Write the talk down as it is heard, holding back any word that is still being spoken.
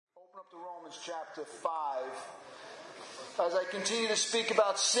To Romans chapter 5. As I continue to speak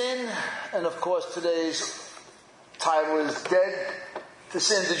about sin, and of course today's title is Dead to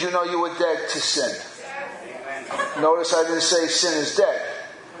Sin. Did you know you were dead to sin? Notice I didn't say sin is dead.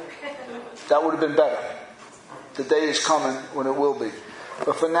 That would have been better. The day is coming when it will be.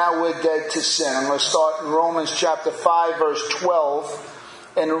 But for now we're dead to sin. I'm going to start in Romans chapter 5 verse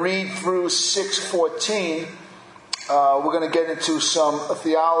 12 and read through 6:14. We're going to get into some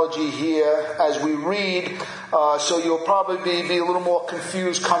theology here as we read, so you'll probably be a little more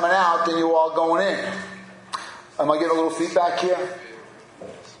confused coming out than you are going in. Am I getting a little feedback here?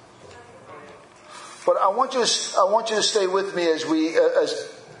 But I want you to stay with me as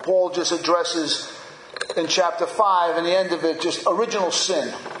Paul just addresses in chapter 5 and the end of it, just original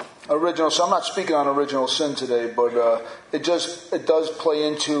sin. Original. So I'm not speaking on original sin today, but it does play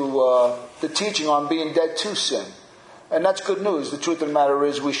into the teaching on being dead to sin. And that's good news. The truth of the matter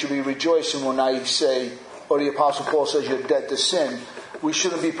is we should be rejoicing when I say, or the Apostle Paul says you're dead to sin. We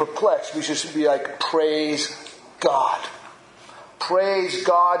shouldn't be perplexed. We should be like, praise God. Praise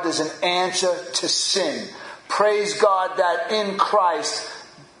God there's an answer to sin. Praise God that in Christ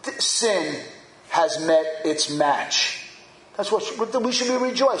sin has met its match. That's what we should be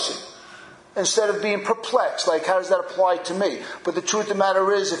rejoicing. Instead of being perplexed, like how does that apply to me? But the truth of the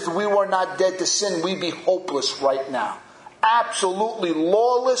matter is, if we were not dead to sin, we'd be hopeless right now. Absolutely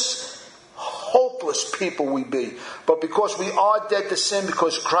lawless, hopeless people we be. But because we are dead to sin,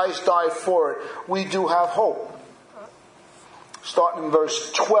 because Christ died for it, we do have hope. Starting in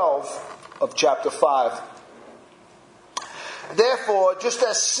verse 12 of chapter 5. Therefore, just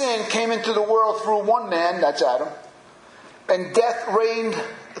as sin came into the world through one man, that's Adam, and death reigned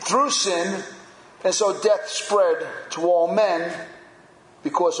through sin, and so death spread to all men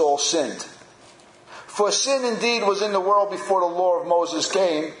because all sinned. For sin indeed was in the world before the law of Moses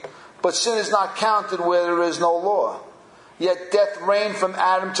came, but sin is not counted where there is no law. Yet death reigned from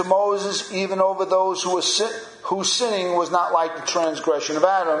Adam to Moses, even over those whose sinning was not like the transgression of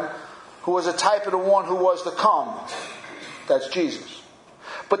Adam, who was a type of the one who was to come. That's Jesus.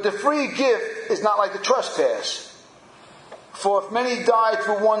 But the free gift is not like the trespass. For if many died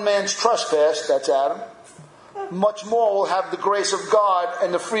through one man's trespass, that's Adam, much more will have the grace of God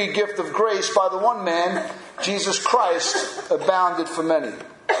and the free gift of grace by the one man, Jesus Christ, abounded for many.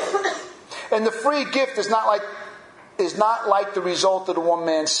 And the free gift is not like the result of the one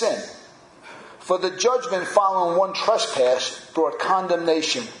man's sin. For the judgment following one trespass brought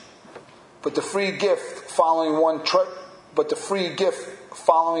condemnation, but the free gift following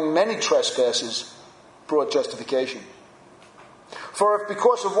many trespasses brought justification. For if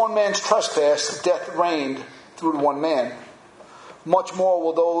because of one man's trespass death reigned through one man, much more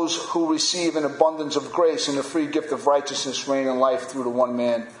will those who receive an abundance of grace and the free gift of righteousness reign in life through the one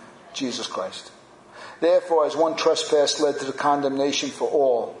man, Jesus Christ. Therefore, as one trespass led to the condemnation for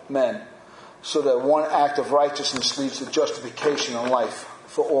all men, so that one act of righteousness leads to justification in life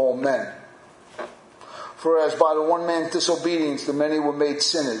for all men. For as by the one man's disobedience the many were made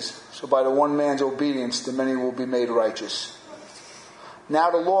sinners, so by the one man's obedience the many will be made righteous. Now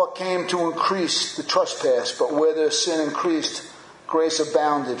the law came to increase the trespass, but where the sin increased, grace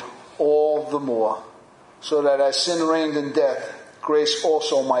abounded all the more, so that as sin reigned in death, grace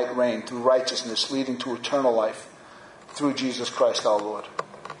also might reign through righteousness, leading to eternal life through Jesus Christ our Lord.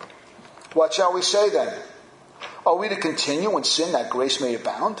 What shall we say then? Are we to continue in sin that grace may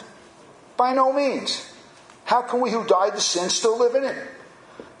abound? By no means. How can we who died to sin still live in it?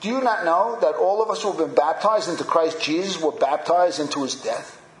 Do you not know that all of us who have been baptized into Christ Jesus were baptized into his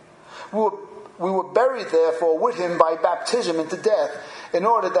death? We were buried therefore with him by baptism into death, in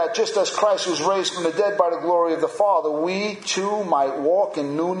order that just as Christ was raised from the dead by the glory of the Father, we too might walk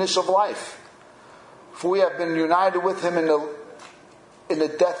in newness of life. For we have been united with him in a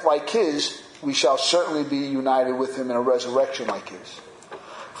death like his, we shall certainly be united with him in a resurrection like his.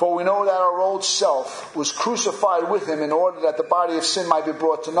 For we know that our old self was crucified with him in order that the body of sin might be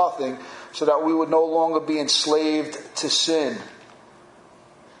brought to nothing, so that we would no longer be enslaved to sin.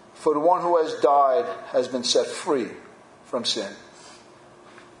 For the one who has died has been set free from sin.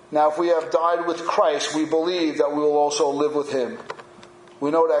 Now if we have died with Christ, we believe that we will also live with him. We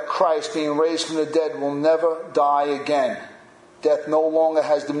know that Christ, being raised from the dead, will never die again. Death no longer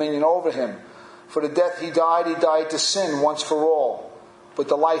has dominion over him. For the death he died to sin once for all. But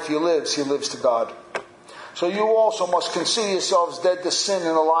the life he lives to God. So you also must consider yourselves dead to sin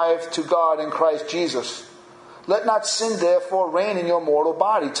and alive to God in Christ Jesus. Let not sin therefore reign in your mortal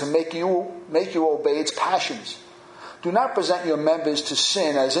body to make you obey its passions. Do not present your members to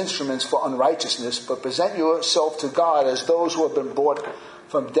sin as instruments for unrighteousness, but present yourself to God as those who have been brought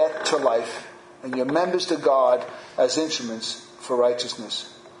from death to life, and your members to God as instruments for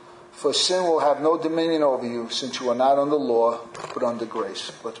righteousness. For sin will have no dominion over you, since you are not under law, but under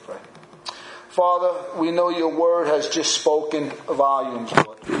grace. Let's pray. Father, we know your word has just spoken volumes,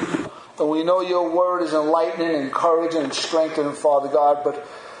 Lord. And we know your word is enlightening, encouraging, and strengthening, Father God, but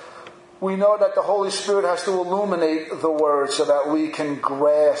we know that the Holy Spirit has to illuminate the word so that we can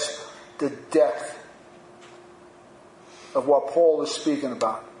grasp the depth of what Paul is speaking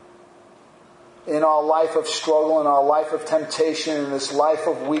about. In our life of struggle, in our life of temptation, in this life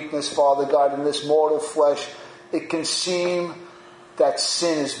of weakness, Father God, in this mortal flesh, it can seem that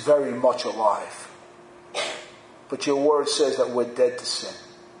sin is very much alive. But your word says that we're dead to sin.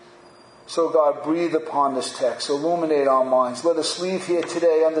 So God, breathe upon this text, illuminate our minds. Let us leave here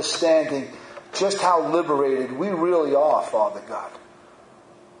today understanding just how liberated we really are, Father God.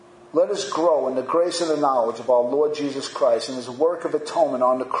 Let us grow in the grace and the knowledge of our Lord Jesus Christ and his work of atonement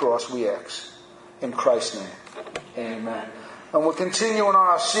on the cross, we ask. In Christ's name, amen. And we're continuing on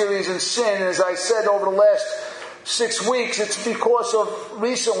our series in sin. And as I said over the last 6 weeks, it's because of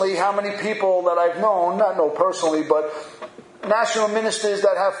recently how many people that I've known, not know personally, but national ministers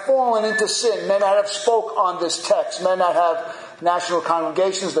that have fallen into sin, men that have spoke on this text, men that have national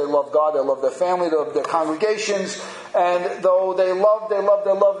congregations. They love God, they love their family, they love their congregations, and though they loved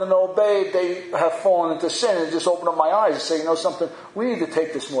and obeyed, they have fallen into sin. And it just opened up my eyes and say, you know something, we need to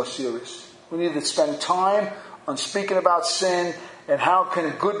take this more serious. We need to spend time on speaking about sin and how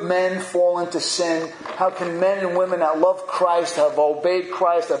can good men fall into sin. How can men and women that love Christ, have obeyed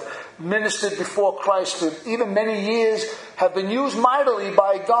Christ, have ministered before Christ for even many years, have been used mightily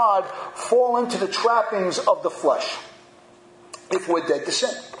by God, fall into the trappings of the flesh if we're dead to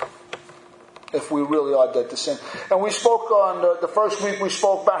sin. If we really are dead to sin. And we spoke on the first week, we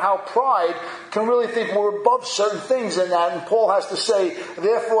spoke about how pride can really think we're above certain things in that. And Paul has to say,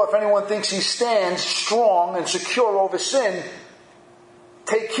 therefore, if anyone thinks he stands strong and secure over sin,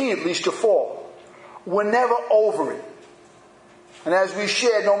 take heed lest you fall. We're never over it. And as we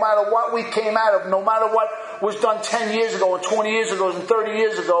shared, no matter what we came out of, no matter what was done 10 years ago and 20 years ago and 30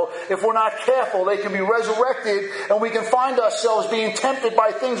 years ago, if we're not careful, they can be resurrected and we can find ourselves being tempted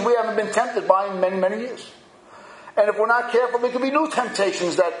by things we haven't been tempted by in many, many years. And if we're not careful, there can be new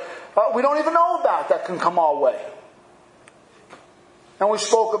temptations that we don't even know about that can come our way. And we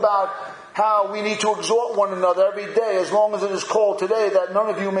spoke about how we need to exhort one another every day, as long as it is called today, that none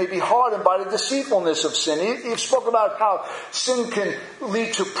of you may be hardened by the deceitfulness of sin. He spoke about how sin can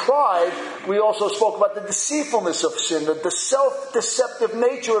lead to pride. We also spoke about the deceitfulness of sin, the self-deceptive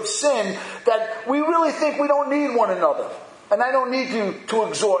nature of sin, that we really think we don't need one another. And I don't need you to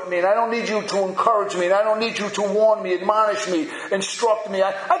exhort me, and I don't need you to encourage me, and I don't need you to warn me, admonish me, instruct me.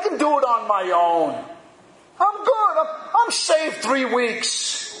 I can do it on my own. I'm good. I'm saved 3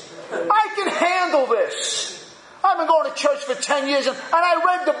 weeks. I can handle this. I've been going to church for 10 years and I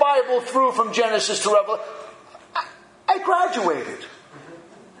read the Bible through from Genesis to Revelation. I graduated.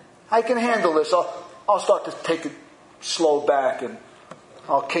 I can handle this. I'll start to take it slow back and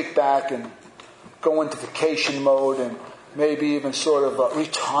I'll kick back and go into vacation mode and maybe even sort of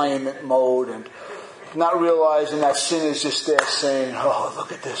retirement mode, and not realizing that sin is just there saying, oh,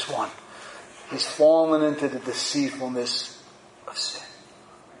 look at this one. He's fallen into the deceitfulness of sin.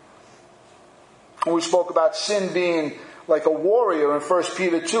 And we spoke about sin being like a warrior in 1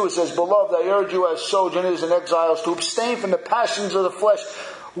 Peter 2. It says, Beloved, I urge you as sojourners and exiles to abstain from the passions of the flesh,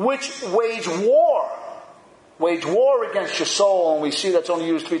 which wage war. Wage war against your soul. And we see that's only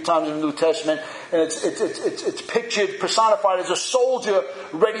used 3 times in the New Testament. And it's pictured, personified as a soldier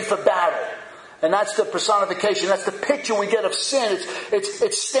ready for battle. And that's the personification. That's the picture we get of sin.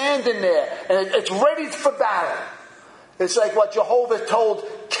 It's standing there and it's ready for battle. It's like what Jehovah told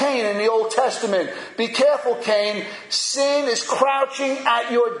Cain in the Old Testament. Be careful, Cain. Sin is crouching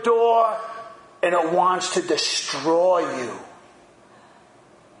at your door and it wants to destroy you.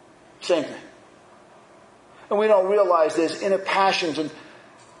 Same thing. And we don't realize there's inner passions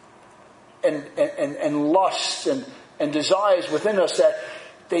and lusts and desires within us that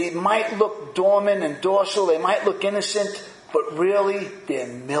they might look dormant and dorsal. They might look innocent, but really they're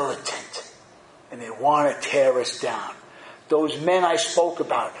militant. And they want to tear us down. Those men I spoke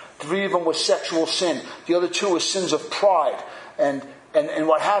about, 3 of them were sexual sin. The other 2 were sins of pride. And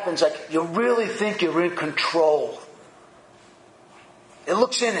what happens, like, you really think you're in control. It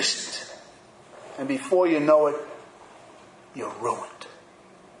looks innocent. And before you know it, you're ruined.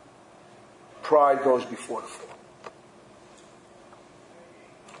 Pride goes before the fall.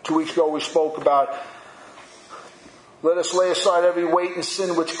 2 weeks ago we spoke about Let us lay aside every weight and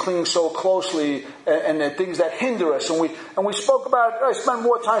sin which clings so closely, and the things that hinder us. And we spoke about, I spent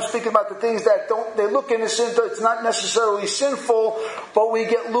more time speaking about the things that they look innocent, it's not necessarily sinful, but we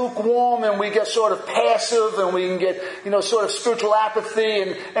get lukewarm and we get sort of passive and we can get, sort of spiritual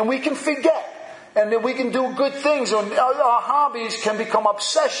apathy and we can forget. And then we can do good things, and our hobbies can become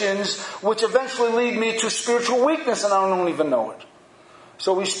obsessions, which eventually lead me to spiritual weakness, and I don't even know it.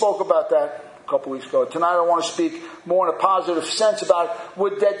 So we spoke about that a couple weeks ago. Tonight I want to speak more in a positive sense about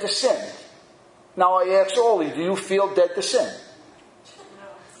we're dead to sin. Now I ask all of you, do you feel dead to sin?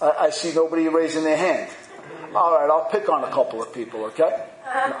 I see nobody raising their hand. All right, I'll pick on a couple of people, okay?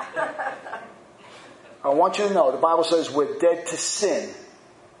 No. I want you to know, the Bible says we're dead to sin.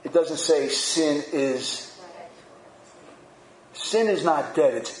 It doesn't say sin is not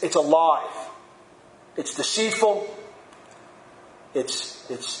dead. It's alive. It's deceitful. It's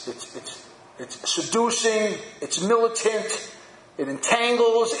seducing. It's militant. It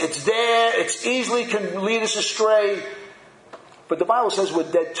entangles. It's there. It's easily can lead us astray. But the Bible says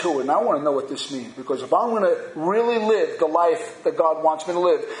we're dead to it. And I want to know what this means. Because if I'm going to really live the life that God wants me to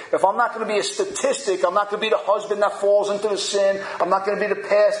live, if I'm not going to be a statistic, I'm not going to be the husband that falls into the sin, I'm not going to be the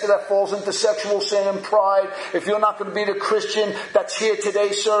pastor that falls into sexual sin and pride, if you're not going to be the Christian that's here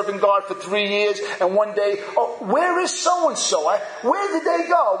today serving God for 3 years, and one day, where is so-and-so? Where did they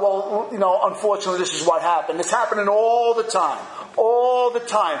go? Well, unfortunately, this is what happened. It's happening all the time. All the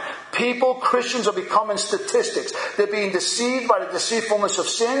time. People, Christians, are becoming statistics. They're being deceived by the deceitfulness of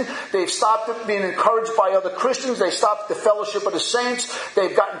sin. They've stopped being encouraged by other Christians. They stopped the fellowship of the saints.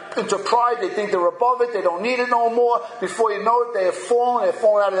 They've gotten into pride. They think they're above it. They don't need it no more. Before you know it, they have fallen. They're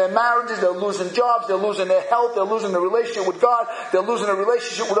falling out of their marriages. They're losing jobs. They're losing their health. They're losing their relationship with God. They're losing their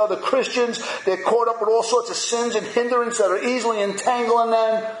relationship with other Christians. They're caught up with all sorts of sins and hindrances that are easily entangling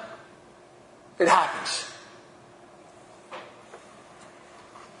them. It happens.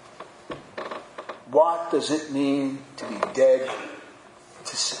 What does it mean to be dead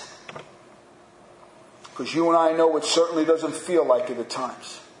to sin? Because you and I know it certainly doesn't feel like it at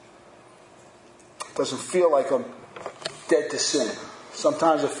times. It doesn't feel like I'm dead to sin.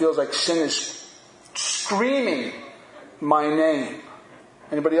 Sometimes it feels like sin is screaming my name.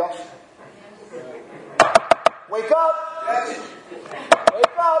 Anybody else? Wake up!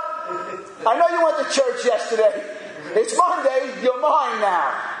 Wake up! I know you went to church yesterday. It's Monday. You're mine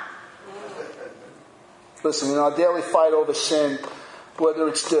now. Listen, in our daily fight over sin, whether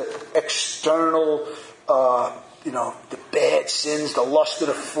it's the external, the bad sins, the lust of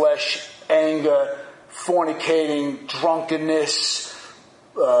the flesh, anger, fornicating, drunkenness,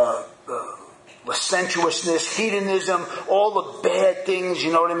 licentiousness, hedonism, all the bad things,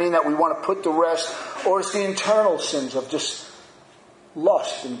 that we want to put to rest, or it's the internal sins of just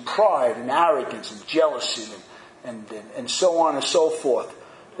lust and pride and arrogance and jealousy and so on and so forth.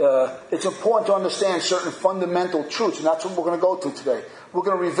 It's important to understand certain fundamental truths, and that's what we're going to go through today. We're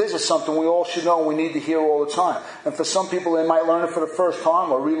going to revisit something we all should know and we need to hear all the time. And for some people, they might learn it for the first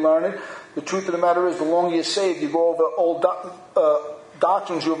time or relearn it. The truth of the matter is, the longer you're saved, you go over old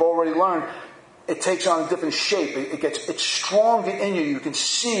doctrines you've already learned, it takes on a different shape. It's stronger in you. You can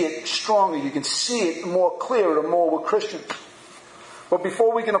see it stronger. You can see it more clearer the more we're Christians. But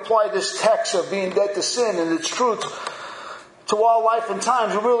before we can apply this text of being dead to sin and its truth to our life and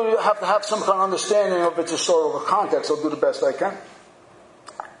times, we really have to have some kind of understanding of its historical context. I'll do the best I can.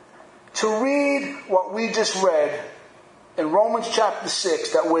 To read what we just read in Romans chapter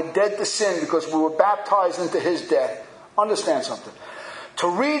 6, that we're dead to sin because we were baptized into His death, understand something. To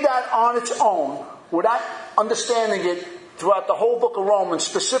read that on its own, without understanding it throughout the whole book of Romans,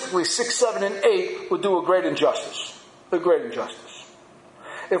 specifically 6, 7, and 8, would do a great injustice. A great injustice.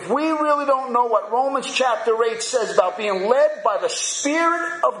 If we really don't know what Romans chapter 8 says about being led by the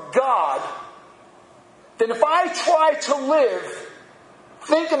Spirit of God, then if I try to live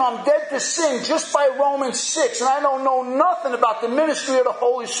thinking I'm dead to sin just by Romans 6, and I don't know nothing about the ministry of the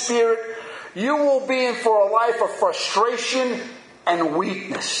Holy Spirit, you will be in for a life of frustration and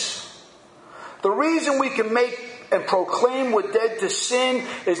weakness. The reason we can make and proclaim we're dead to sin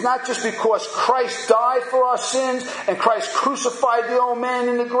is not just because Christ died for our sins and Christ crucified the old man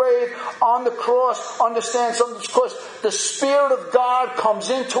in the grave on the cross. Understand something? It's because the Spirit of God comes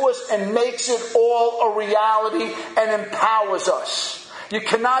into us and makes it all a reality and empowers us. You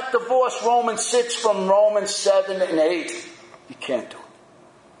cannot divorce Romans 6 from Romans 7 and 8. You can't do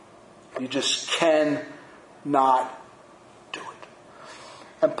it. You just cannot do it.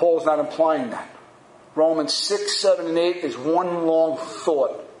 And Paul's not implying that. Romans 6, 7, and 8 is one long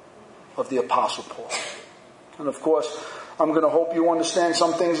thought of the Apostle Paul. And of course, I'm going to hope you understand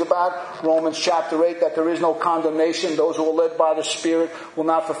some things about Romans chapter 8, that there is no condemnation. Those who are led by the Spirit will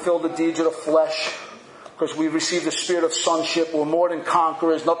not fulfill the deeds of the flesh, because we receive the spirit of sonship. We're more than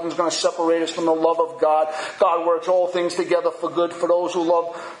conquerors. Nothing's going to separate us from the love of God. God works all things together for good for those who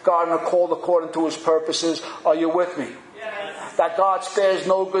love God and are called according to His purposes. Are you with me? Yes. That God spares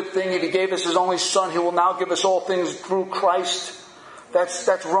no good thing. If He gave us His only Son, He will now give us all things through Christ.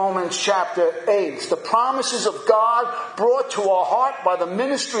 That's Romans chapter 8. It's the promises of God brought to our heart by the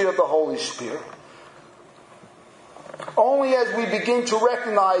ministry of the Holy Spirit. Only as we begin to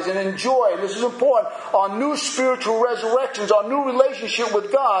recognize and enjoy, and this is important, our new spiritual resurrections, our new relationship with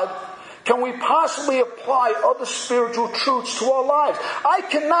God, can we possibly apply other spiritual truths to our lives. I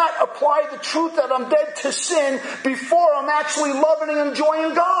cannot apply the truth that I'm dead to sin before I'm actually loving and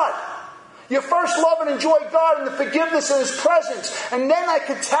enjoying God. You first love and enjoy God and the forgiveness in His presence, and then I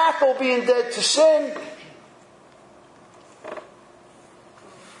can tackle being dead to sin.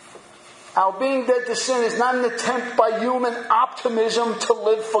 Our being dead to sin is not an attempt by human optimism to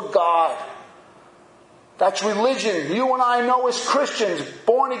live for God. That's religion. You and I know as Christians,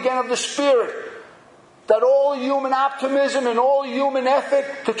 born again of the Spirit, that all human optimism and all human effort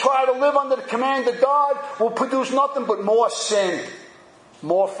to try to live under the command of God will produce nothing but more sin,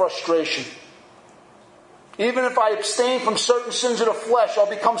 more frustration. Even if I abstain from certain sins of the flesh, I'll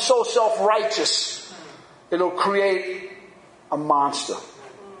become so self-righteous, it'll create a monster.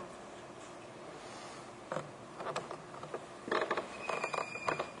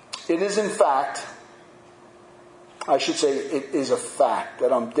 It is in fact, I should say it is a fact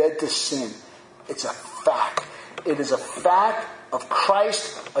that I'm dead to sin. It's a fact. It is a fact of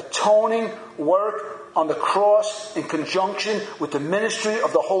Christ's atoning work on the cross in conjunction with the ministry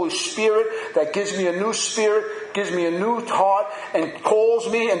of the Holy Spirit that gives me a new spirit, gives me a new heart, and calls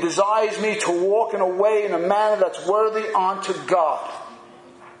me and desires me to walk in a way, in a manner that's worthy unto God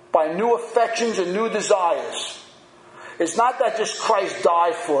by new affections and new desires. It's not that just Christ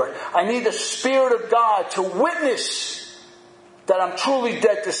died for it. I need the Spirit of God to witness that I'm truly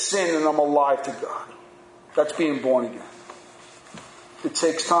dead to sin and I'm alive to God. That's being born again. It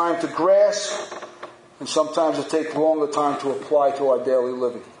takes time to grasp, and sometimes it takes longer time to apply to our daily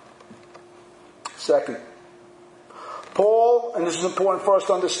living. Second, Paul, and this is important for us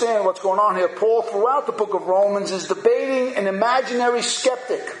to understand what's going on here, Paul throughout the book of Romans is debating an imaginary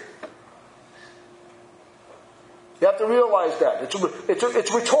skeptic. You have to realize that.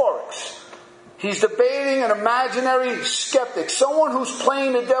 It's rhetorics. He's debating an imaginary skeptic, someone who's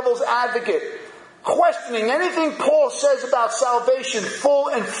playing the devil's advocate, questioning anything Paul says about salvation, full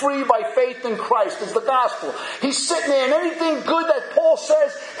and free by faith in Christ, is the gospel. He's sitting there, and anything good that Paul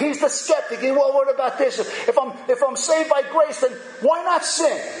says, he's the skeptic. And, well, what about this? If I'm saved by grace, then why not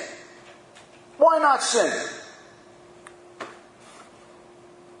sin? Why not sin?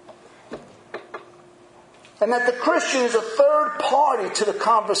 And that the Christian is a third party to the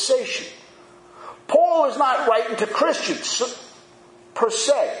conversation. Paul is not writing to Christians per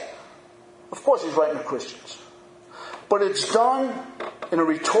se. Of course he's writing to Christians. But it's done in a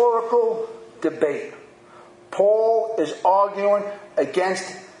rhetorical debate. Paul is arguing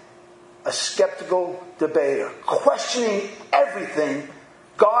against a skeptical debater, questioning everything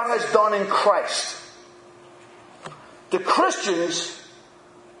God has done in Christ. The Christians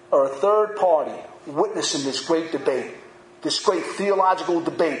are a third party witnessing this great debate, this great theological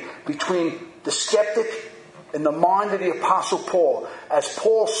debate between the skeptic and the mind of the Apostle Paul, as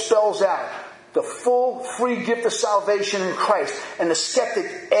Paul spells out the full free gift of salvation in Christ, and the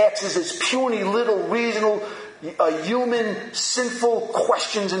skeptic asks his puny little reasonable human sinful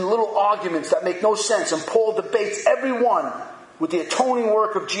questions and little arguments that make no sense, and Paul debates every one with the atoning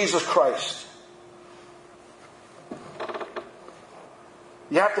work of Jesus Christ.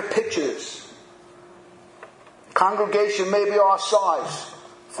 You have to picture this. Congregation may be our size,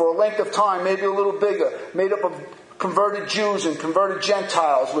 for a length of time, maybe a little bigger, made up of converted Jews and converted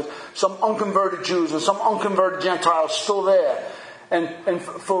Gentiles, with some unconverted Jews and some unconverted Gentiles still there. And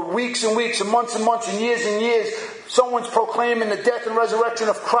for weeks and weeks and months and years, someone's proclaiming the death and resurrection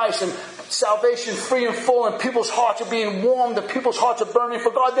of Christ and salvation free and full, and people's hearts are being warmed and people's hearts are burning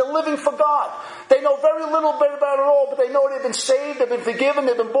for God. They're living for God. They know very little bit about it all, but they know they've been saved, they've been forgiven,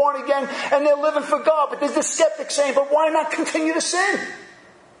 they've been born again, and they're living for God. But there's the skeptic saying, but why not continue to sin?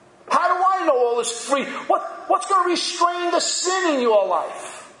 How do I know all this free? What's going to restrain the sin in your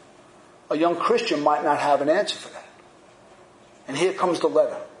life? A young Christian might not have an answer for that. And here comes the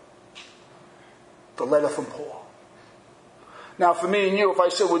letter. The letter from Paul. Now for me and you, if I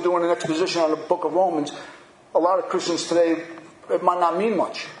said we're doing an exposition on the book of Romans, a lot of Christians today, it might not mean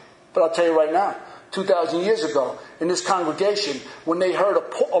much. But I'll tell you right now, 2,000 years ago in this congregation, when they heard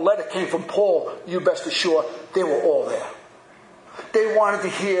a letter came from Paul, you best assure they were all there. They wanted to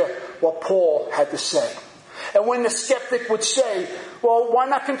hear what Paul had to say. And when the skeptic would say, well, why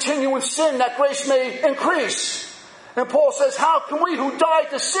not continue in sin that grace may increase? And Paul says, how can we who died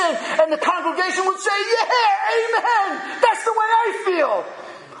to sin? And the congregation would say, yeah, amen. That's the way I feel.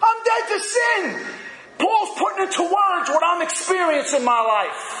 I'm dead to sin. Paul's putting into words what I'm experiencing in my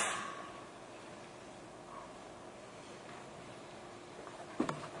life.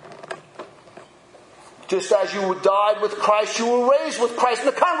 Just as you died with Christ, you were raised with Christ. And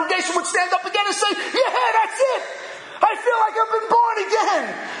the congregation would stand up again and say, yeah, that's it. I feel like I've been born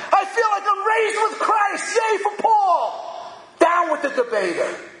again. I feel like I'm raised with Christ. Yay for Paul. Down with the debater.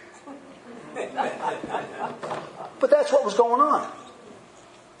 But that's what was going on.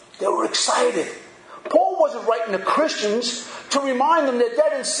 They were excited. Paul wasn't writing to Christians to remind them they're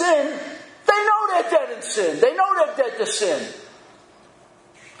dead in sin. They know they're dead in sin. They know they're dead to sin.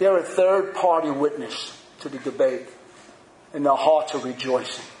 They're a third-party witness to the debate. And their hearts are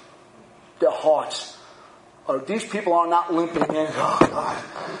rejoicing. Their hearts are, these people are not limping in. Oh, God,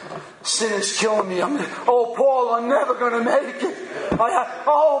 sin is killing me. Oh, Paul, I'm never going to make it.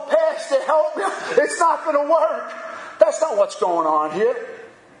 Oh, Pastor, help me. It's not going to work. That's not what's going on here.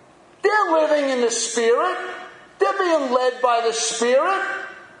 They're living in the Spirit. They're being led by the Spirit.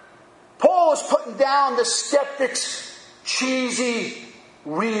 Paul is putting down the skeptics' cheesy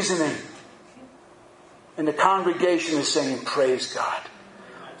reasoning. And the congregation is saying, praise God.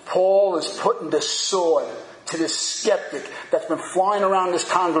 Paul is putting the sword to this skeptic that's been flying around this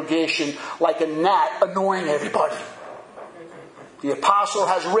congregation like a gnat, annoying everybody. The apostle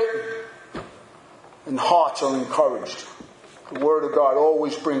has written, and hearts are encouraged. The Word of God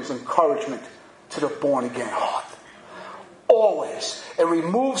always brings encouragement to the born-again heart. Always. It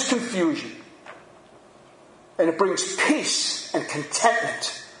removes confusion. And it brings peace and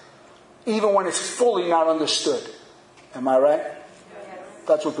contentment, even when it's fully not understood. Am I right?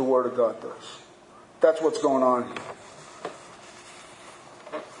 That's what the Word of God does. That's what's going on here.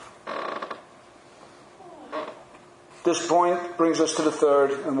 This point brings us to the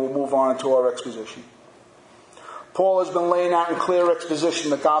third, and we'll move on to our exposition. Paul has been laying out in clear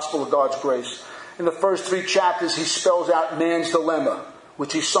exposition the gospel of God's grace. In the first 3 chapters, he spells out man's dilemma,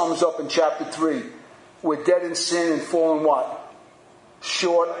 which he sums up in chapter 3. We're dead in sin and fallen what?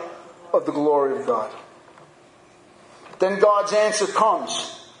 Short of the glory of God. Then God's answer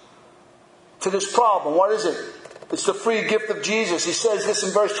comes to this problem. What is it? It's the free gift of Jesus. He says this in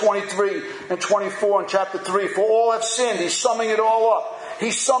verse 23 and 24 in chapter 3. For all have sinned. He's summing it all up.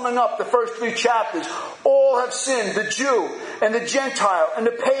 He's summing up the first 3 chapters. All have sinned. The Jew and the Gentile and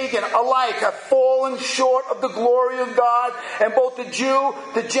the pagan alike have fallen short of the glory of God. And both the Jew,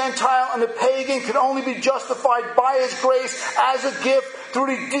 the Gentile, and the pagan can only be justified by His grace as a gift through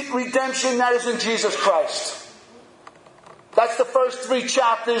the redemption that is in Jesus Christ. That's the first 3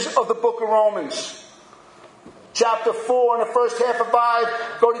 chapters of the book of Romans. Chapter 4 and the first half of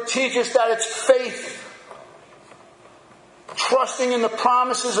 5 go to teach us that it's faith. Trusting in the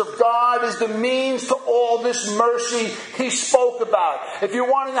promises of God is the means to all this mercy he spoke about. If you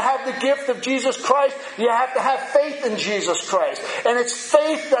wanted to have the gift of Jesus Christ, you have to have faith in Jesus Christ. And it's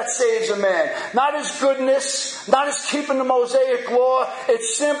faith that saves a man. Not his goodness, not his keeping the Mosaic law.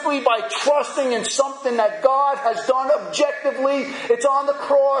 It's simply by trusting in something that God has done objectively. It's on the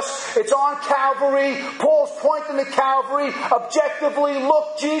cross. It's on Calvary. Paul's pointing to Calvary. Objectively,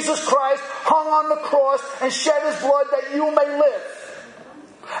 look, Jesus Christ hung on the cross and shed His blood that you may live.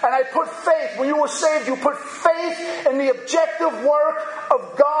 And I put faith, when you were saved, you put faith in the objective work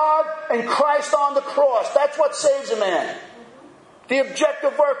of God and Christ on the cross. That's what saves a man. The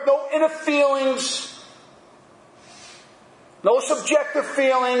objective work, no inner feelings, no subjective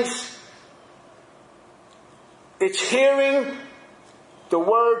feelings. It's hearing the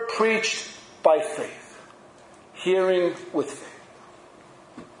word preached by faith. Hearing with faith.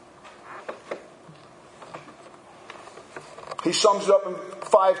 He sums it up in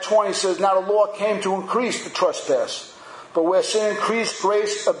 5:20, says, now the law came to increase the trespass. But where sin increased,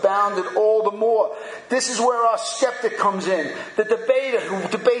 grace abounded all the more. This is where our skeptic comes in. The debater who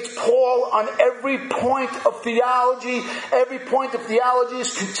debates Paul on every point of theology. Every point of theology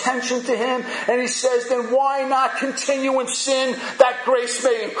is contention to him. And he says, then why not continue in sin that grace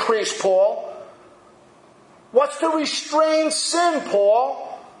may increase, Paul? What's to restrain sin, Paul?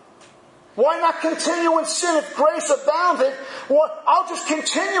 Why not continue in sin if grace abounded? Well, I'll just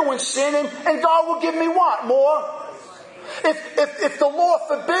continue in sin and God will give me what? More? If the law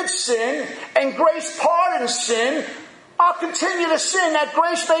forbids sin and grace pardons sin, I'll continue to sin that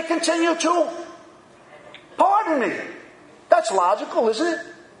grace may continue to Pardon me. That's logical, isn't it?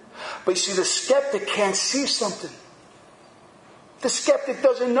 But you see, the skeptic can't see something. The skeptic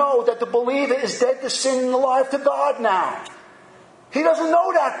doesn't know that the believer is dead to sin and alive to God now. He doesn't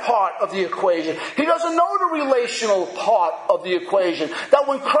know that part of the equation. He doesn't know the relational part of the equation. That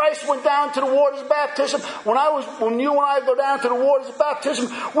when Christ went down to the waters of baptism, when you and I go down to the waters of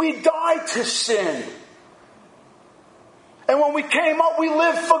baptism, we died to sin. And when we came up, we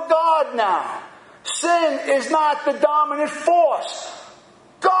lived for God now. Sin is not the dominant force.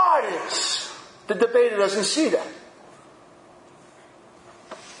 God is. The debater doesn't see that.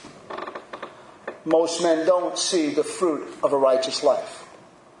 Most men don't see the fruit of a righteous life.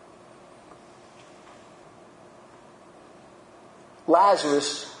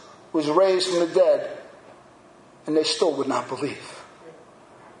 Lazarus was raised from the dead, and they still would not believe.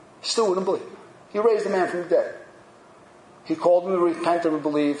 Still wouldn't believe. He raised a man from the dead. He called them to repent and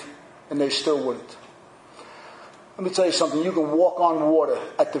believe, and they still wouldn't. Let me tell you something. You can walk on water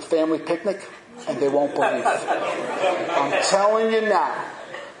at the family picnic, and they won't believe. I'm telling you now.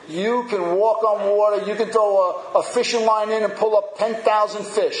 You can walk on water. You can throw a fishing line in and pull up 10,000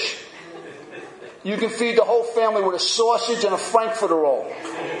 fish. You can feed the whole family with a sausage and a Frankfurter roll.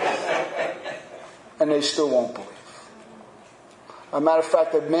 And they still won't believe. As a matter of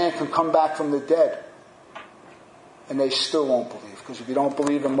fact, that man can come back from the dead. And they still won't believe. Because if you don't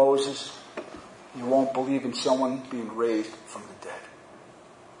believe in Moses, you won't believe in someone being raised from the dead.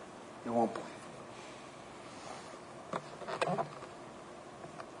 You won't believe.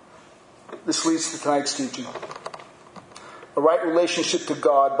 This leads to tonight's teaching. A right relationship to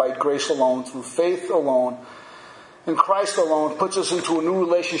God by grace alone, through faith alone, in Christ alone, puts us into a new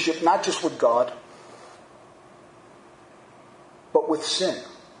relationship, not just with God, but with sin.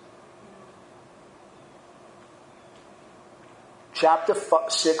 Chapter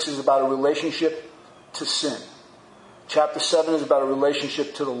 6 is about a relationship to sin. Chapter 7 is about a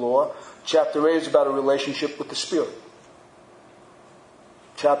relationship to the law. Chapter 8 is about a relationship with the Spirit.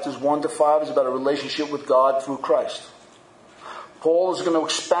 Chapters 1 to 5 is about a relationship with God through Christ. Paul is going to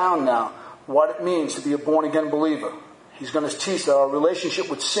expound now what it means to be a born-again believer. He's going to teach that our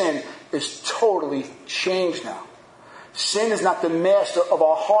relationship with sin is totally changed now. Sin is not the master of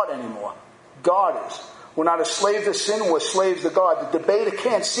our heart anymore. God is. We're not a slave to sin, we're slaves to God. The debater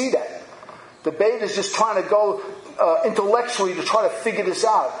can't see that. The debater is just trying to go intellectually to try to figure this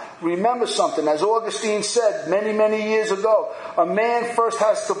out. Remember something, as Augustine said many, many years ago, a man first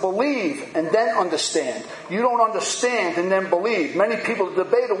has to believe and then understand. You don't understand and then believe. Many people, the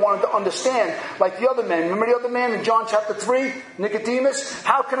debater, wanted to understand like the other man. Remember the other man in John chapter 3, Nicodemus?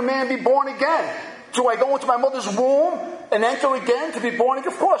 How can a man be born again? Do I go into my mother's womb and enter again to be born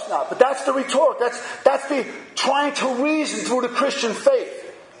again? Of course not. But that's the retort. That's the trying to reason through the Christian faith.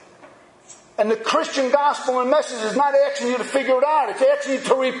 And the Christian gospel and message is not asking you to figure it out. It's asking you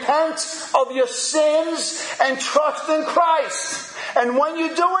to repent of your sins and trust in Christ. And when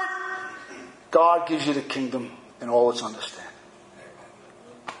you do it, God gives you the kingdom and all its understanding.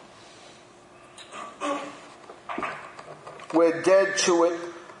 We're dead to it.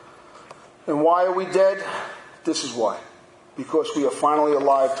 And why are we dead? This is why. Because we are finally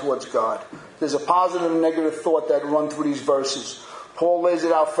alive towards God. There's a positive and negative thought that run through these verses. Paul lays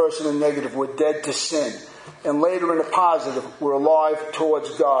it out first in the negative. We're dead to sin. And later in the positive, we're alive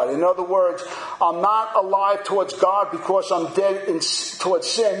towards God. In other words, I'm not alive towards God because I'm dead towards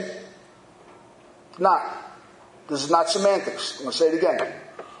sin. Not. This is not semantics. I'm going to say it again.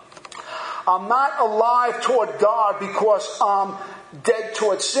 I'm not alive toward God because I'm dead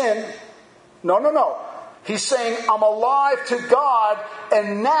towards sin. No. He's saying I'm alive to God,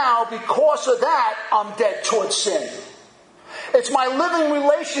 and now because of that, I'm dead towards sin. It's my living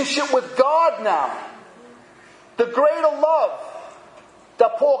relationship with God now. The greater love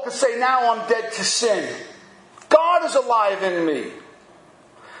that Paul could say, now I'm dead to sin. God is alive in me.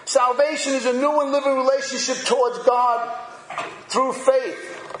 Salvation is a new and living relationship towards God through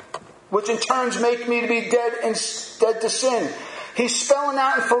faith, which in turns make me to be dead to sin. He's spelling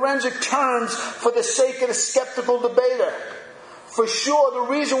out in forensic terms for the sake of the skeptical debater. For sure,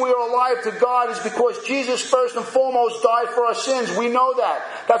 the reason we are alive to God is because Jesus first and foremost died for our sins. We know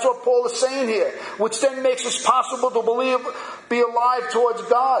that. That's what Paul is saying here. Which then makes it possible to be alive towards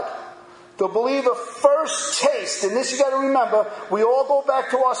God. The believer first tastes, and this you got to remember, we all go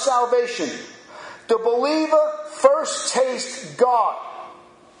back to our salvation. The believer first tastes God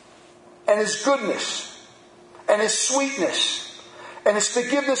and His goodness and His sweetness and His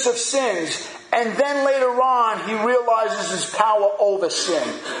forgiveness of sins. And then later on, he realizes his power over sin.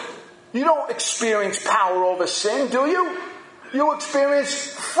 You don't experience power over sin, do you? You experience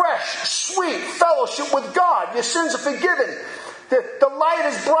fresh, sweet fellowship with God. Your sins are forgiven. The light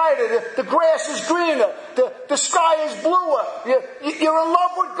is brighter. The grass is greener. The sky is bluer. You're in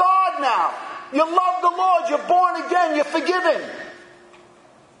love with God now. You love the Lord. You're born again. You're forgiven.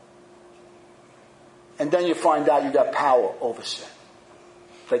 And then you find out you got power over sin.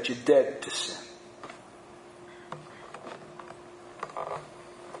 That you're dead to sin.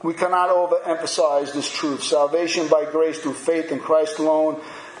 We cannot overemphasize this truth. Salvation by grace through faith in Christ alone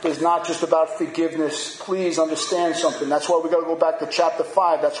is not just about forgiveness. Please understand something. That's why we got to go back to chapter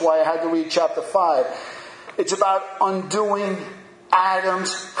 5. That's why I had to read chapter 5. It's about undoing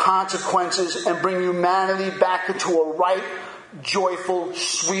Adam's consequences and bring humanity back into a right, joyful,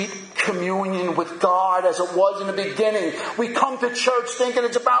 sweet communion with God as it was in the beginning. We come to church thinking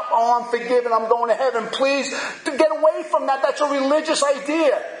it's about, I'm forgiven, I'm going to heaven. Please, to get away from that. That's a religious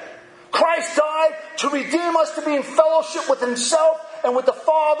idea. Christ died to redeem us to be in fellowship with Himself and with the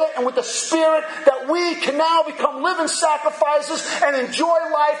Father and with the Spirit, that we can now become living sacrifices and enjoy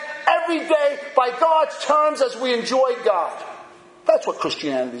life every day by God's terms as we enjoy God. That's what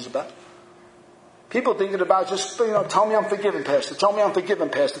Christianity is about. People thinking about just, tell me I'm forgiven, Pastor. Tell me I'm forgiven,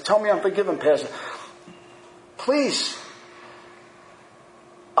 Pastor. Tell me I'm forgiven, Pastor. Please,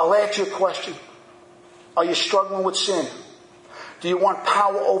 I'll ask you a question. Are you struggling with sin? Do you want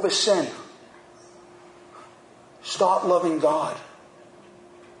power over sin? Start loving God.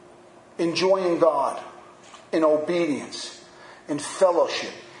 Enjoying God in obedience, in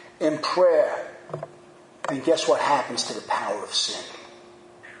fellowship, in prayer. And guess what happens to the power of sin?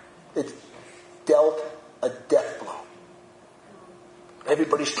 It dealt a death blow.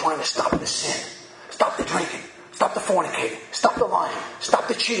 Everybody's trying to stop the sin. Stop the drinking. Stop the fornicating. Stop the lying. Stop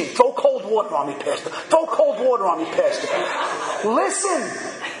the cheating. Throw cold water on me, Pastor. Throw cold water on me, Pastor. Listen.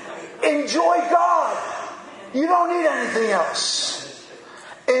 Enjoy God. You don't need anything else.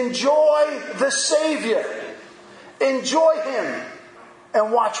 Enjoy the Savior. Enjoy Him.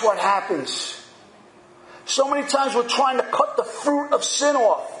 And watch what happens. So many times we're trying to cut the fruit of sin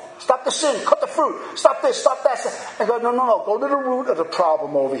off. Stop the sin. Cut the fruit. Stop this. Stop that. And go, no. Go to the root of the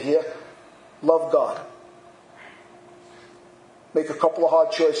problem over here. Love God. Make a couple of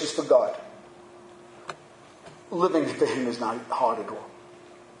hard choices for God. Living for Him is not hard at all.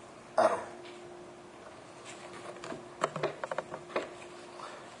 At all.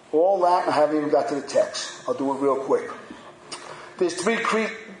 All that, I haven't even got to the text. I'll do it real quick. There's three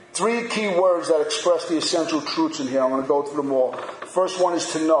key words that express the essential truths in here. I'm going to go through them all. First one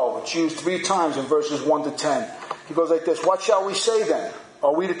is to know. It's used 3 times in verses 1 to 10. He goes like this. What shall we say then?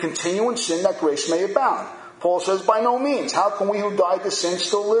 Are we to continue in sin that grace may abound? Paul says, by no means. How can we who died to sin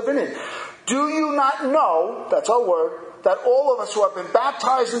still live in it? Do you not know, that's our word, that all of us who have been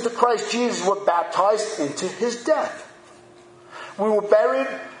baptized into Christ Jesus were baptized into His death? We were buried,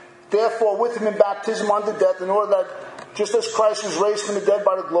 therefore, with Him in baptism unto death, in order that just as Christ was raised from the dead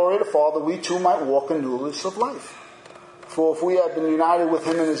by the glory of the Father, we too might walk in newness of life. For if we have been united with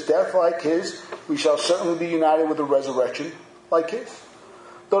Him in His death like His, we shall certainly be united with the resurrection like His.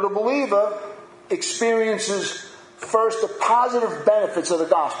 Though the believer experiences first the positive benefits of the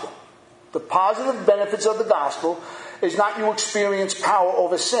gospel. The positive benefits of the gospel is not you experience power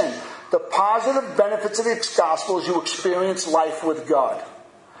over sin. The positive benefits of the gospel is you experience life with God.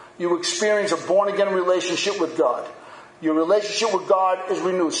 You experience a born-again relationship with God. Your relationship with God is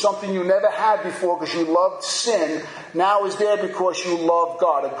renewed. Something you never had before because you loved sin, now is there because you love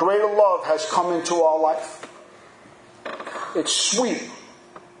God. A greater love has come into our life. It's sweet.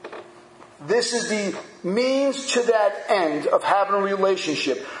 This is the means to that end of having a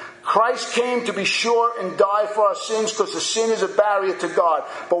relationship. Christ came to be sure and die for our sins because the sin is a barrier to God.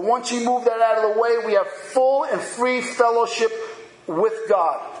 But once He moved that out of the way, we have full and free fellowship with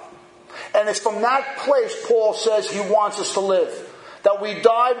God. And it's from that place, Paul says, he wants us to live. That we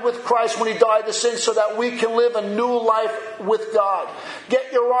died with Christ when He died to sin so that we can live a new life with God.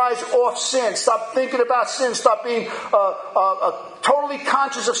 Get your eyes off sin. Stop thinking about sin. Stop being totally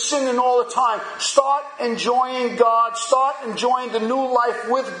conscious of sinning all the time. Start enjoying God. Start enjoying the new life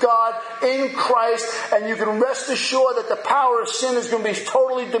with God in Christ. And you can rest assured that the power of sin is going to be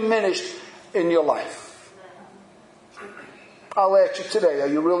totally diminished in your life. I'll ask you today, are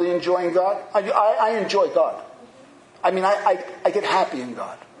you really enjoying God? I enjoy God. I mean, I get happy in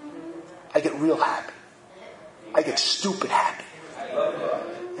God. I get real happy. I get stupid happy.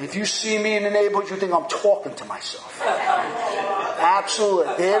 And if you see me in the neighborhood, you think I'm talking to myself.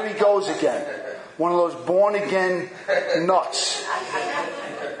 Absolutely. There he goes again. One of those born-again nuts.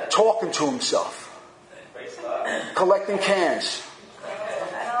 Talking to himself. Collecting cans.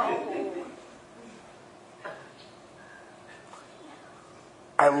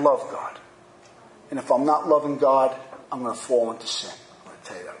 love God. And if I'm not loving God, I'm going to fall into sin. I'm going to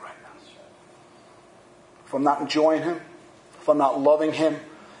tell you that right now. If I'm not enjoying Him, if I'm not loving Him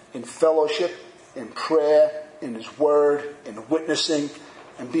in fellowship, in prayer, in His Word, in witnessing,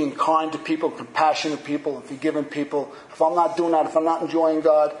 and being kind to people, compassionate to people, and forgiving people, if I'm not doing that, if I'm not enjoying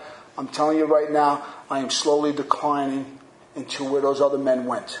God, I'm telling you right now, I am slowly declining into where those other men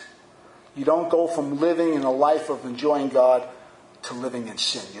went. You don't go from living in a life of enjoying God to living in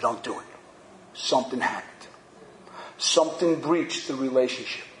sin. You don't do it. Something happened. Something breached the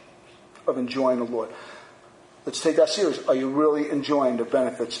relationship of enjoying the Lord. Let's take that serious. Are you really enjoying the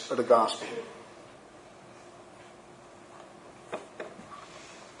benefits of the gospel?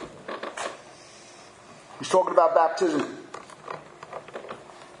 He's talking about baptism.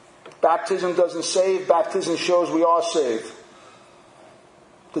 Baptism doesn't save. Baptism shows we are saved.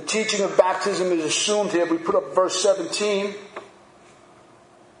 The teaching of baptism is assumed here. We put up verse 17.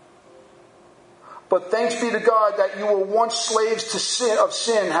 But thanks be to God that you were once slaves to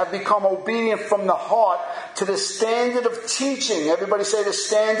sin, have become obedient from the heart to the standard of teaching. Everybody say the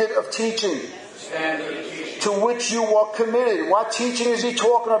standard of teaching. Standard of teaching. To which you were committed. What teaching is he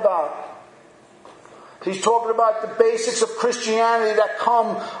talking about? He's talking about the basics of Christianity that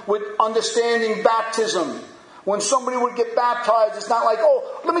come with understanding baptism. When somebody would get baptized, it's not like,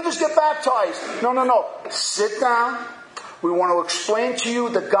 oh, let me just get baptized. No. Sit down. We want to explain to you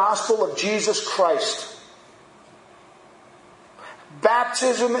the gospel of Jesus Christ.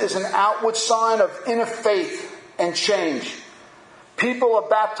 Baptism is an outward sign of inner faith and change. People are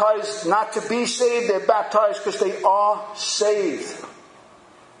baptized not to be saved. They're baptized because they are saved.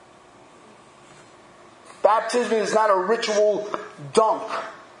 Baptism is not a ritual dunk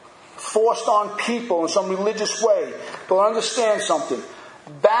forced on people in some religious way. But understand something.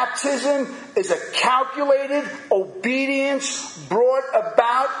 Baptism is a calculated obedience brought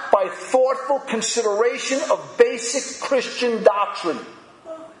about by thoughtful consideration of basic Christian doctrine.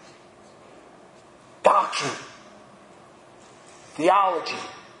 Doctrine. Theology.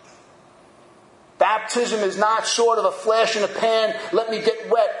 Baptism is not sort of a flash in the pan, let me get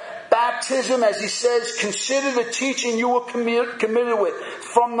wet. Baptism, as he says, consider the teaching you were committed with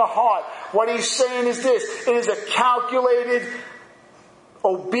from the heart. What he's saying is this. It is a calculated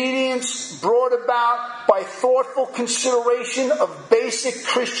obedience brought about by thoughtful consideration of basic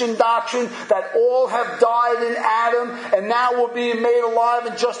Christian doctrine that all have died in Adam and now we're being made alive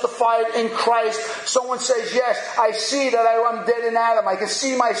and justified in Christ. Someone says, yes, I see that I'm dead in Adam. I can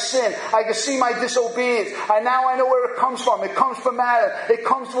see my sin. I can see my disobedience. Now I know where it comes from. It comes from Adam. It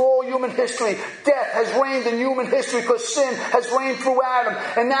comes through all human history. Death has reigned in human history because sin has reigned through Adam.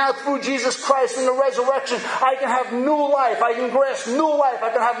 And now through Jesus Christ and the resurrection, I can have new life. I can grasp new life. I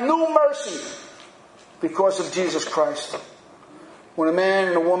can have new mercy because of Jesus Christ. When a man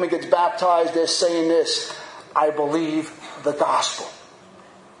and a woman gets baptized, they're saying this: I believe the gospel.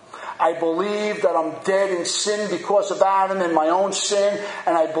 I believe that I'm dead in sin because of Adam and my own sin,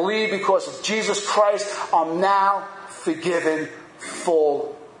 and I believe because of Jesus Christ, I'm now forgiven,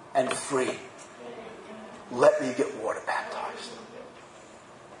 full, and free. Let me get water baptized.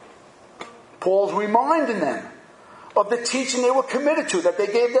 Paul's reminding them of the teaching they were committed to, that they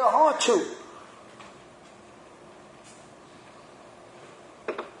gave their heart to.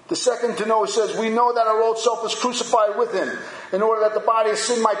 The second to know, it says, we know that our old self was crucified with him in order that the body of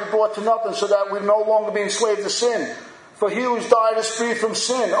sin might be brought to nothing, so that we no longer be enslaved to sin. For he who has died is free from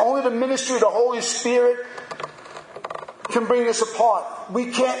sin. Only the ministry of the Holy Spirit can bring us apart. We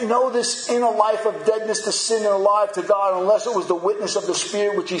can't know this inner life of deadness to sin and alive to God unless it was the witness of the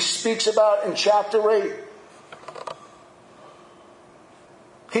Spirit, which he speaks about in chapter 8.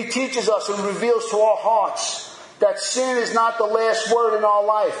 He teaches us and reveals to our hearts that sin is not the last word in our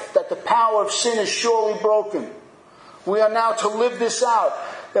life, that the power of sin is surely broken. We are now to live this out.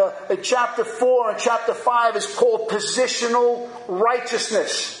 In chapter 4 and chapter 5 is called positional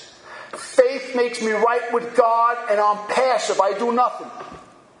righteousness. Faith makes me right with God and I'm passive. I do nothing.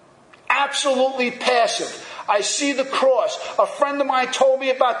 Absolutely passive. I see the cross. A friend of mine told me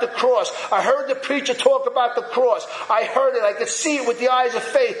about the cross. I heard the preacher talk about the cross. I heard it. I could see it with the eyes of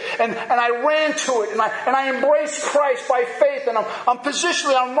faith. And I ran to it. And I embraced Christ by faith. And I'm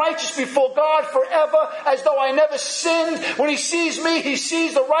positionally, I'm righteous before God forever as though I never sinned. When he sees me, he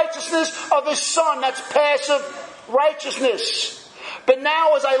sees the righteousness of his Son. That's passive righteousness. But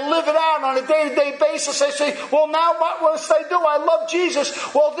now as I live it out on a day-to-day basis, I say, well, now what must I do? I love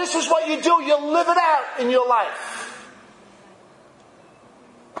Jesus. Well, this is what you do. You live it out in your life.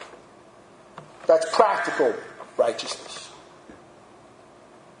 That's practical righteousness.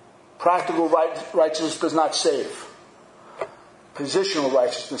 Practical righteousness does not save. Positional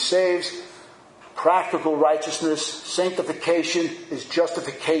righteousness saves. Practical righteousness, sanctification, is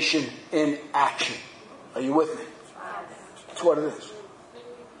justification in action. Are you with me? That's what it is.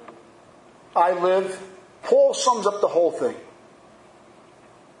 I live. Paul sums up the whole thing.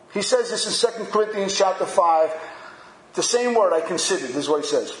 He says this in 2 Corinthians chapter 5. The same word, I considered. This is what he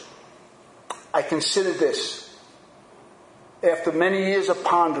says. I considered this, after many years of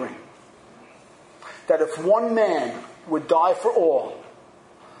pondering, that if one man would die for all,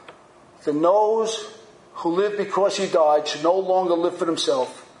 then those who live because he died should no longer live for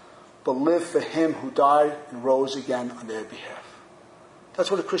themselves, but live for him who died and rose again on their behalf.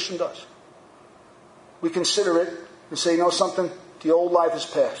 That's what a Christian does. We consider it and say, you know something? The old life is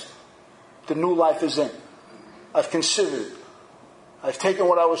past. The new life is in. I've considered it. I've taken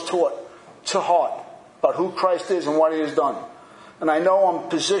what I was taught to heart about who Christ is and what he has done. And I know I'm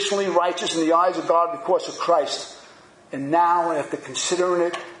positionally righteous in the eyes of God because of Christ. And now, after considering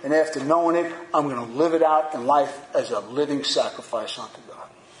it and after knowing it, I'm going to live it out in life as a living sacrifice unto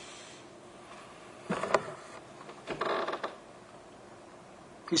God.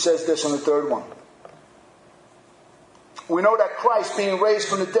 He says this on the third one. We know that Christ, being raised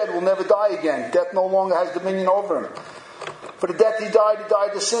from the dead, will never die again. Death no longer has dominion over him. For the death he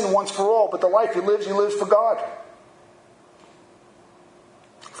died to sin once for all. But the life he lives for God.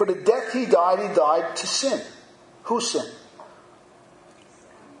 For the death he died to sin. Whose sin?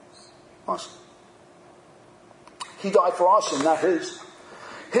 Us. He died for our sin, not his.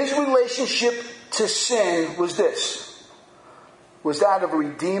 His relationship to sin was this. Was that of a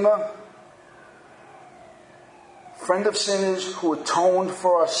redeemer, friend of sinners who atoned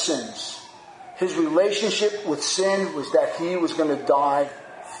for our sins. His relationship with sin was that he was going to die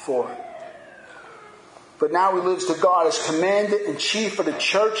for it. But now he lives to God as commander in chief of the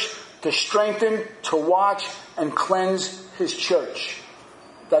church, to strengthen, to watch, and cleanse his church.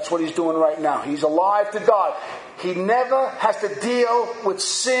 That's what he's doing right now. He's alive to God. He never has to deal with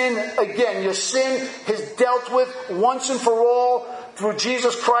sin again. Your sin is dealt with once and for all through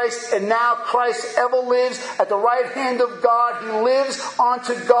Jesus Christ, and now Christ ever lives at the right hand of God. He lives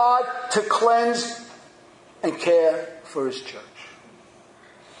unto God to cleanse and care for his church.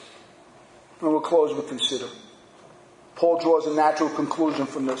 And we'll close with consider. Paul draws a natural conclusion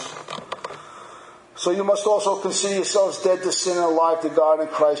from this. So you must also consider yourselves dead to sin and alive to God in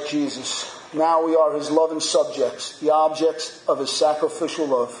Christ Jesus. Now we are his loving subjects, the objects of his sacrificial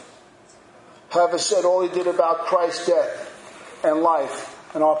love. Having said all he did about Christ's death and life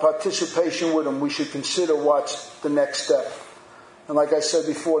and our participation with him, we should consider what's the next step. And like I said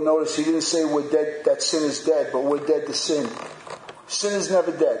before, notice he didn't say we're dead, that sin is dead, but we're dead to sin. Sin is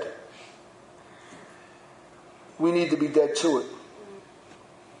never dead. We need to be dead to it.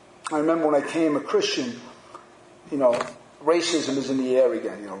 I remember when I became a Christian, racism is in the air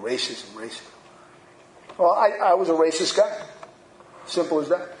again. Racism. Well, I was a racist guy. Simple as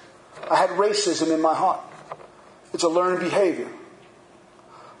that. I had racism in my heart. It's a learned behavior.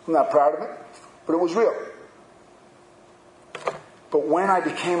 I'm not proud of it, but it was real. But when I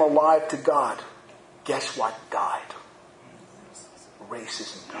became alive to God, guess what died?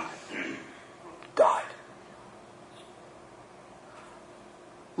 Racism died.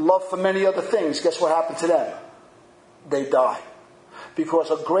 Love for many other things, guess what happened to them? They die.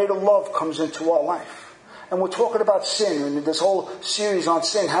 Because a greater love comes into our life. And we're talking about sin, and this whole series on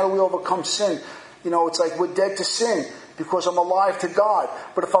sin. How do we overcome sin? It's like we're dead to sin because I'm alive to God.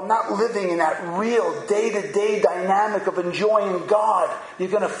 But if I'm not living in that real day-to-day dynamic of enjoying God, you're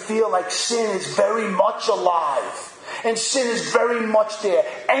going to feel like sin is very much alive. And sin is very much there.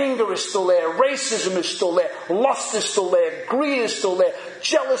 Anger is still there. Racism is still there. Lust is still there. Greed is still there.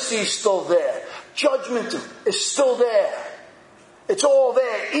 Jealousy is still there. Judgment is still there. It's all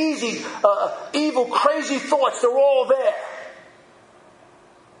there. Evil, crazy thoughts, they're all there.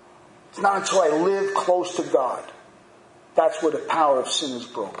 It's not until I live close to God. That's where the power of sin is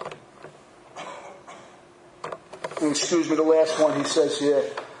broken. And excuse me, the last one he says here,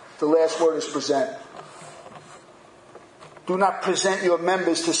 the last word is present. Do not present your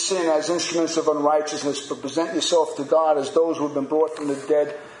members to sin as instruments of unrighteousness, but present yourself to God as those who have been brought from the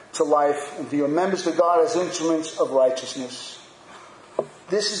dead to life, and to your members to God as instruments of righteousness.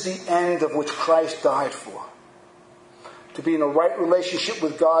 This is the end of which Christ died for. To be in a right relationship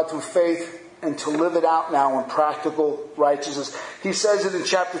with God through faith, and to live it out now in practical righteousness. He says it in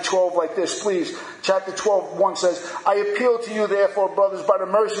chapter 12 like this, please. Chapter 12:1 says, I appeal to you therefore, brothers, by the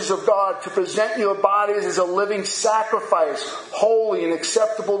mercies of God, to present your bodies as a living sacrifice, holy and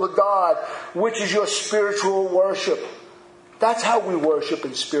acceptable to God, which is your spiritual worship. That's how we worship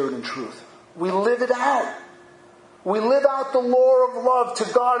in spirit and truth. We live it out. We live out the law of love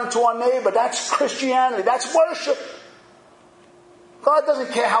to God and to our neighbor. That's Christianity. That's worship. God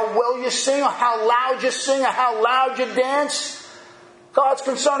doesn't care how well you sing or how loud you sing or how loud you dance. God's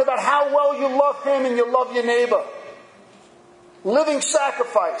concerned about how well you love Him and you love your neighbor. Living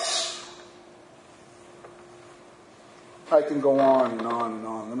sacrifice. I can go on and on and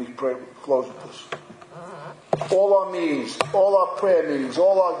on. Let me close with this. All our meetings, all our prayer meetings,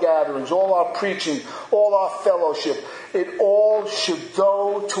 all our gatherings, all our preaching, all our fellowship, it all should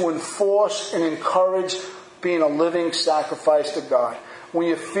go to enforce and encourage being a living sacrifice to God. When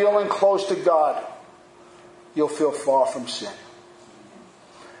you're feeling close to God, you'll feel far from sin.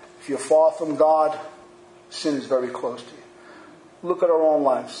 If you're far from God, sin is very close to you. Look at our own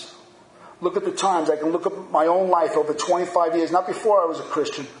lives. Look at the times. I can look at my own life over 25 years, not before I was a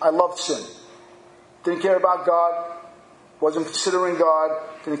Christian. I loved sin. Didn't care about God. Wasn't considering God.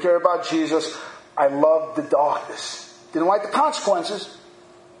 Didn't care about Jesus. I loved the darkness. Didn't like the consequences,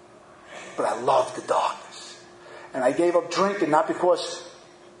 but I loved the darkness. And I gave up drinking not because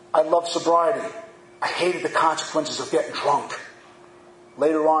I loved sobriety. I hated the consequences of getting drunk.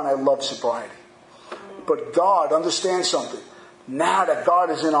 Later on, I loved sobriety. But God, understand something. Now that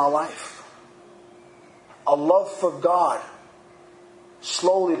God is in our life, a love for God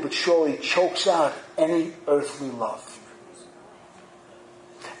slowly but surely chokes out any earthly love.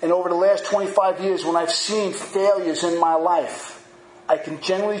 And over the last 25 years, when I've seen failures in my life, I can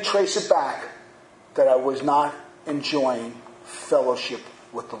generally trace it back that I was not enjoying fellowship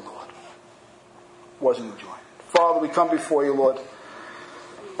with the Lord. Wasn't enjoying it. Father, we come before you, Lord.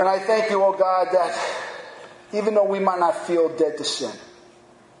 And I thank you, oh God, that even though we might not feel dead to sin,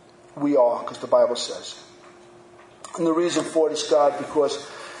 we are, because the Bible says. And the reason for it is, God, because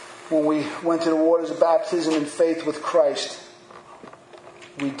when we went to the waters of baptism in faith with Christ,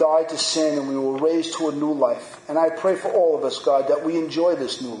 we died to sin and we were raised to a new life. And I pray for all of us, God, that we enjoy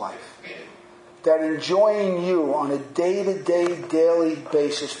this new life. That enjoying you on a day-to-day, daily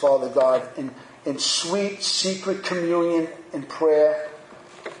basis, Father God, in sweet, secret communion and prayer,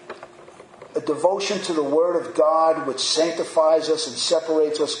 a devotion to the Word of God which sanctifies us and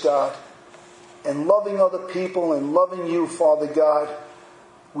separates us, God, and loving other people and loving you, Father God,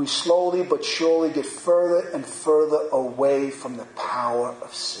 we slowly but surely get further and further away from the power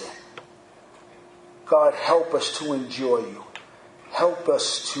of sin. God, help us to enjoy you. Help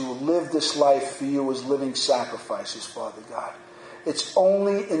us to live this life for you as living sacrifices, Father God. It's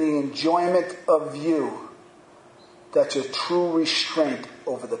only in the enjoyment of you that's a true restraint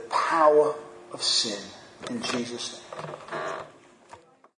over the power of sin. In Jesus' name.